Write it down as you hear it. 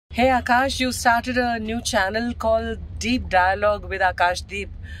Hey Akash, you started a new channel called Deep Dialogue with Akashdeep.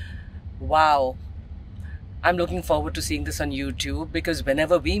 Wow. I'm looking forward to seeing this on YouTube because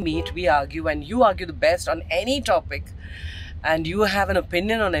whenever we meet, we argue and you argue the best on any topic and you have an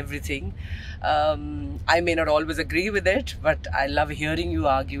opinion on everything. I may not always agree with it, but I love hearing you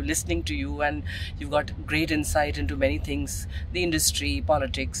argue, listening to you, and you've got great insight into many things, the industry,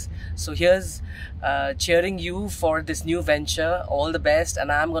 politics. So here's cheering you for this new venture. All the best,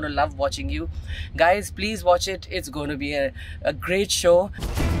 and I'm going to love watching you. Guys, please watch it. It's going to be a great show.